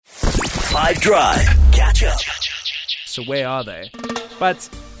5 Drive. Catch up. So where are they? But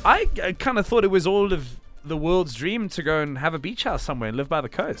I kind of thought it was all of the world's dream to go and have a beach house somewhere and live by the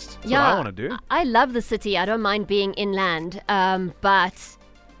coast. That's what I want to do. I love the city. I don't mind being inland. But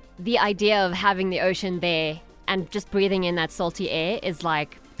the idea of having the ocean there and just breathing in that salty air is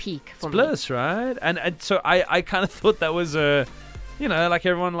like peak for me. Bliss, right? And so I kind of thought that was a, like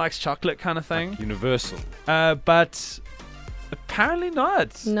everyone likes chocolate kind of thing. Like universal. But apparently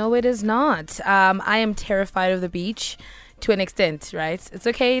not. No, it is not. I am terrified of the beach to an extent, right? It's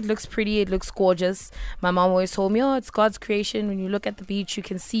okay. It looks pretty. It looks gorgeous. My mom always told me, it's God's creation. When you look at the beach, you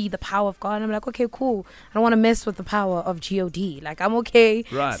can see the power of God. And I'm like, okay, cool. I don't want to mess with the power of God. Like, I'm okay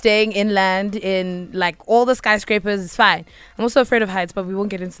staying inland in, like, all the skyscrapers. It's fine. I'm also afraid of heights, but we won't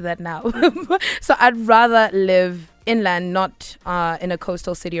get into that now. So I'd rather live inland, not in a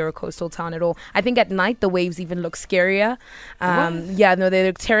coastal city or a coastal town at all. I think at night the waves even look scarier. They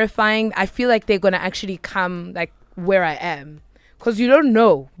look terrifying. I feel like they're going to actually come, like, where I am, because you don't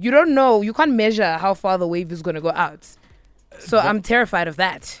know, you can't measure how far the wave is going to go out, so I'm terrified of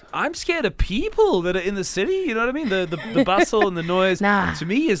that. I'm scared of people that are in the city, you know what I mean, the bustle and the noise. To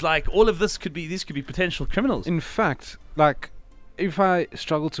me is like all of this could be potential criminals. In fact, like, if I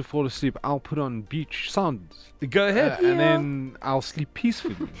struggle to fall asleep, I'll put on beach sounds. Go ahead. And then I'll sleep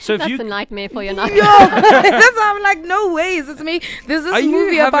peacefully. So That's a nightmare for your night. That's how I'm like, no ways, it's me. There's this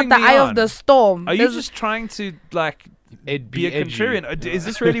movie about the eye of the storm. Are you just trying to, like, be a contrarian? Is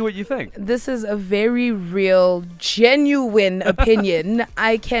this really what you think? This is a very real, genuine opinion.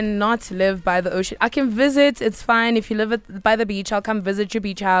 I cannot live by the ocean. I can visit. It's fine. If you live by the beach, I'll come visit your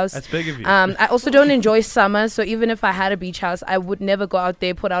beach house. That's big of you. I also don't enjoy summer. So even if I had a beach house, I would never go out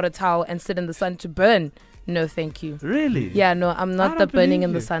there, put out a towel and sit in the sun to burn. No, thank you. Really? Yeah, no, I'm not the burning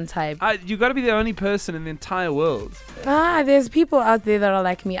in the sun type. You got to be the only person in the entire world. There's people out there that are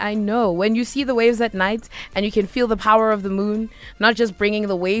like me. I know. When you see the waves at night and you can feel the power of the moon, not just bringing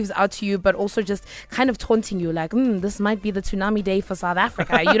the waves out to you, but also just kind of taunting you like, this might be the tsunami day for South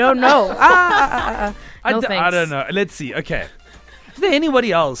Africa. You don't know. No thanks. I don't know. Let's see. Okay. Is there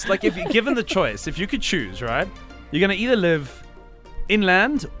anybody else? Like, if you're given the choice, if you could choose, right? You're going to either live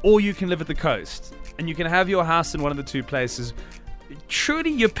inland or you can live at the coast. And you can have your house in one of the two places.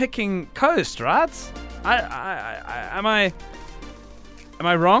 Surely you're picking coast, right? Am I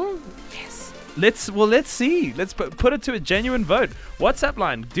wrong? Yes. Let's see. Let's put it to a genuine vote. WhatsApp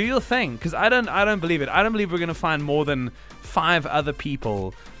line, do your thing, because I don't believe it. I don't believe we're going to find more than 5 other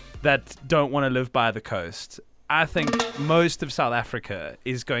people that don't want to live by the coast. I think most of South Africa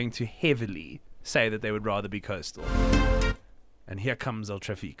is going to heavily say that they would rather be coastal. And here comes El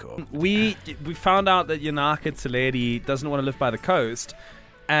Trafico. We found out that Yanaka Tseledi doesn't want to live by the coast.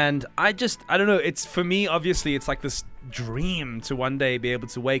 And I don't know. It's, for me, obviously, it's like this dream to one day be able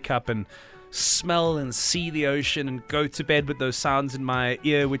to wake up and smell and see the ocean and go to bed with those sounds in my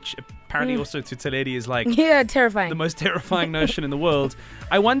ear, which apparently also to Tseledi is like terrifying. The most terrifying notion in the world.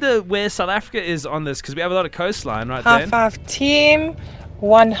 I wonder where South Africa is on this, because we have a lot of coastline right there. High five team,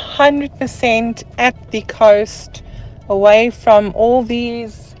 100% at the coast, away from all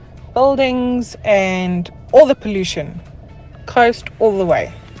these buildings and all the pollution. Coast all the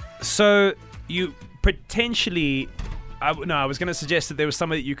way. So you potentially... I was going to suggest that there was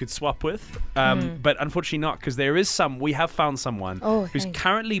somebody that you could swap with, but unfortunately not, because we have found someone who's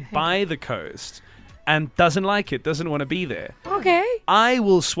currently by the coast and doesn't like it, doesn't want to be there. Okay. I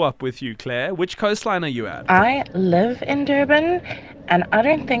will swap with you, Claire. Which coastline are you at? I live in Durban, and I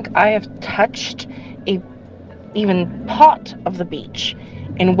don't think I have touched even part of the beach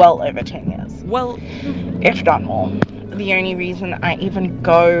in well over 10 years. Well, if not more. The only reason I even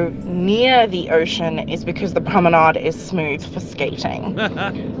go near the ocean is because the promenade is smooth for skating.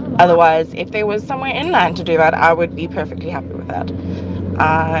 Otherwise, if there was somewhere inland to do that, I would be perfectly happy with that.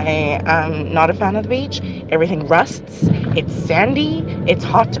 I am not a fan of the beach. Everything rusts. It's sandy. It's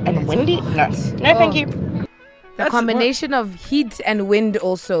hot and windy. No, thank you. The combination of heat and wind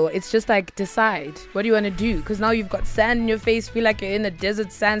also, it's just like, decide. What do you want to do? Because now you've got sand in your face, feel like you're in a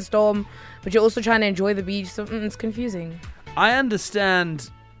desert sandstorm, but you're also trying to enjoy the beach, so it's confusing. I understand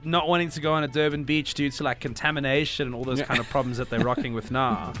not wanting to go on a Durban beach due to like contamination and all those kind of problems that they're rocking with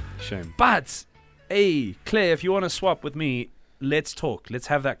now. Shame. But, hey, Claire, if you want to swap with me, let's talk. Let's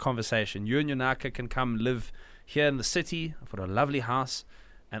have that conversation. You and Yanaka can come live here in the city. I've got a lovely house.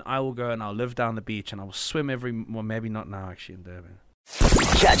 And I will go and I'll live down the beach and I will swim maybe not now actually in Durban.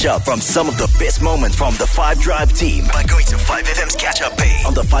 Catch up from some of the best moments from the 5 Drive team by going to 5FM's catch up page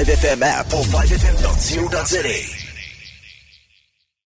on the 5FM app or 5FM.co.za.